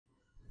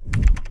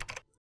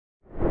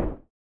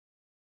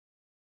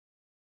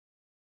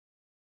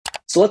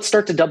So let's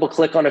start to double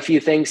click on a few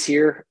things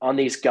here on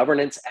these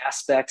governance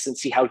aspects and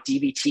see how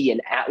DBT and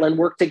Atlan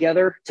work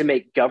together to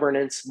make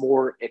governance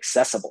more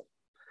accessible.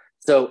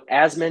 So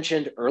as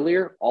mentioned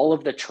earlier, all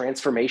of the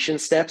transformation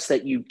steps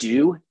that you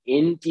do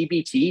in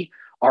DBT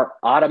are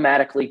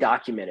automatically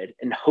documented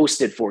and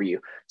hosted for you.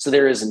 So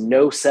there is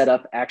no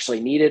setup actually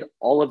needed.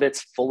 All of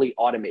it's fully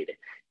automated.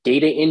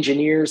 Data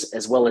engineers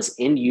as well as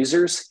end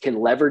users can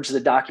leverage the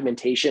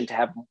documentation to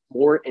have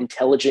more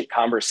intelligent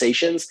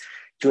conversations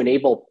to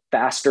enable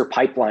faster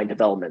pipeline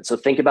development. So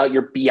think about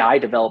your BI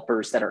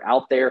developers that are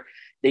out there.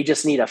 They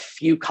just need a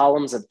few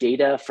columns of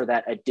data for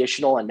that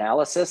additional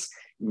analysis.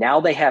 Now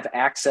they have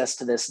access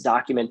to this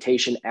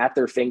documentation at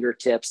their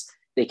fingertips.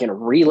 They can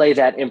relay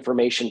that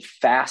information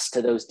fast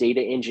to those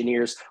data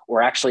engineers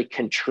or actually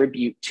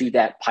contribute to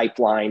that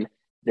pipeline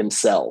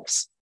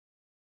themselves.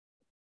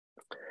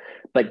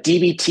 But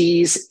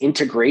DBT's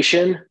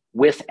integration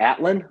with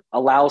Atlan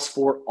allows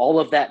for all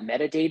of that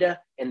metadata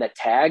and the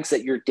tags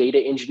that your data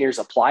engineers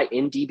apply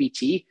in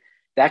DBT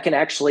that can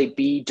actually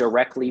be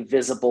directly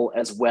visible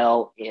as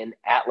well in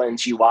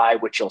Atlan's UI,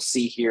 which you'll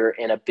see here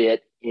in a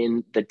bit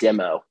in the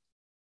demo.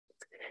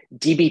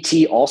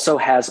 DBT also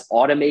has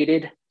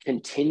automated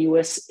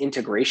continuous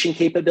integration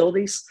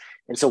capabilities.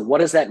 And so what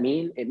does that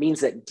mean? It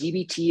means that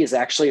DBT is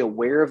actually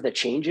aware of the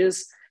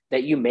changes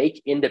that you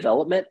make in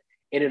development,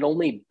 and it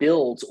only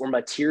builds or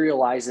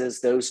materializes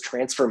those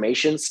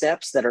transformation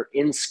steps that are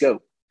in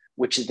scope,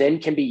 which then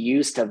can be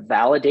used to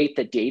validate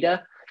the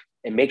data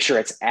and make sure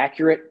it's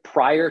accurate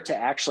prior to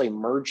actually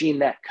merging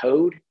that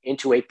code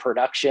into a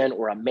production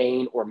or a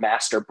main or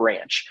master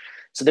branch.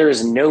 So there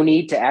is no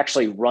need to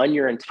actually run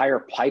your entire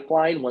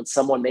pipeline when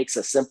someone makes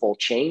a simple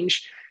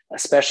change,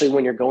 especially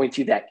when you're going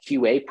through that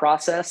QA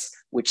process,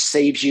 which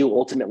saves you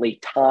ultimately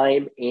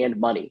time and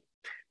money.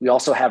 We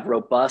also have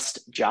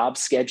robust job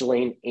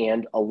scheduling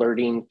and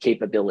alerting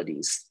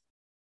capabilities.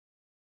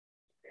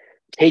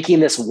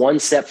 Taking this one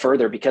step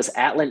further, because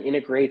Atlan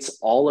integrates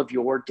all of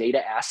your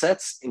data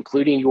assets,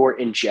 including your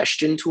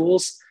ingestion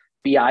tools,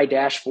 BI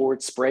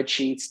dashboards,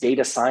 spreadsheets,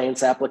 data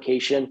science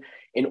application,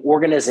 an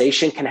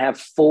organization can have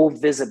full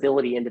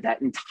visibility into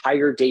that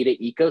entire data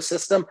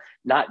ecosystem,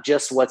 not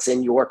just what's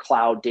in your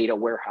cloud data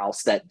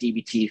warehouse, that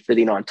DBT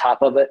fitting on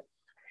top of it,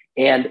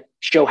 and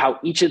show how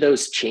each of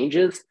those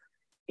changes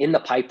in the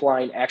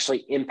pipeline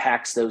actually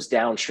impacts those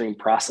downstream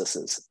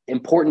processes.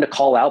 Important to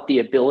call out the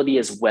ability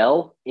as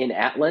well in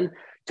Atlan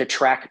to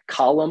track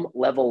column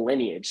level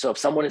lineage. So if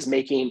someone is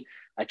making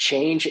a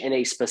change in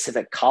a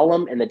specific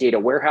column in the data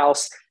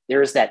warehouse,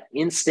 there is that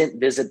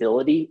instant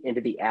visibility into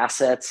the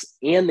assets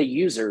and the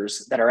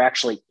users that are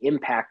actually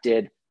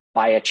impacted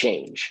by a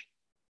change.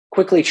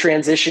 Quickly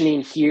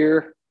transitioning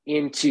here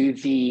into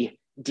the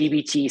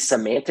DBT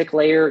semantic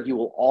layer, you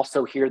will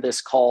also hear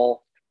this called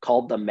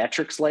the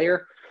metrics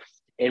layer.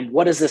 And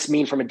what does this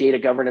mean from a data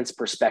governance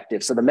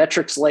perspective? So the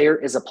metrics layer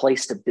is a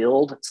place to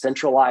build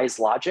centralized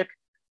logic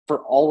for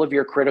all of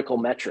your critical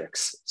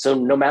metrics. So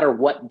no matter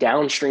what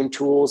downstream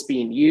tool is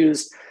being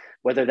used,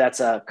 whether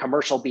that's a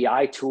commercial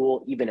BI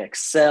tool, even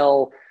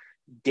Excel,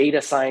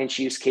 data science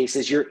use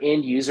cases, your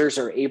end users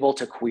are able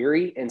to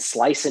query and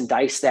slice and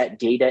dice that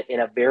data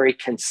in a very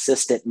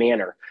consistent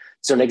manner.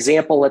 So an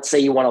example, let's say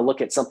you want to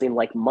look at something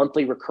like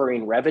monthly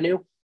recurring revenue,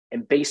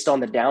 and based on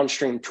the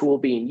downstream tool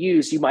being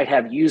used, you might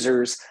have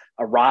users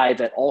arrive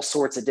at all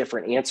sorts of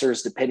different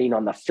answers depending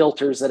on the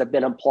filters that have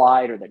been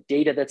applied or the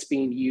data that's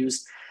being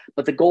used.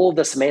 But the goal of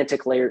the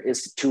semantic layer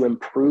is to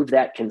improve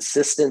that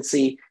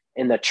consistency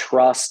and the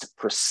trust,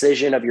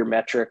 precision of your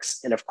metrics.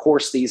 And of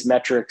course, these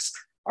metrics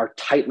are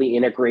tightly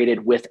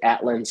integrated with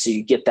Atlan, so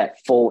you get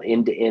that full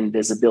end-to-end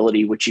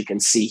visibility, which you can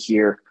see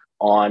here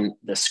on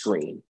the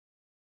screen.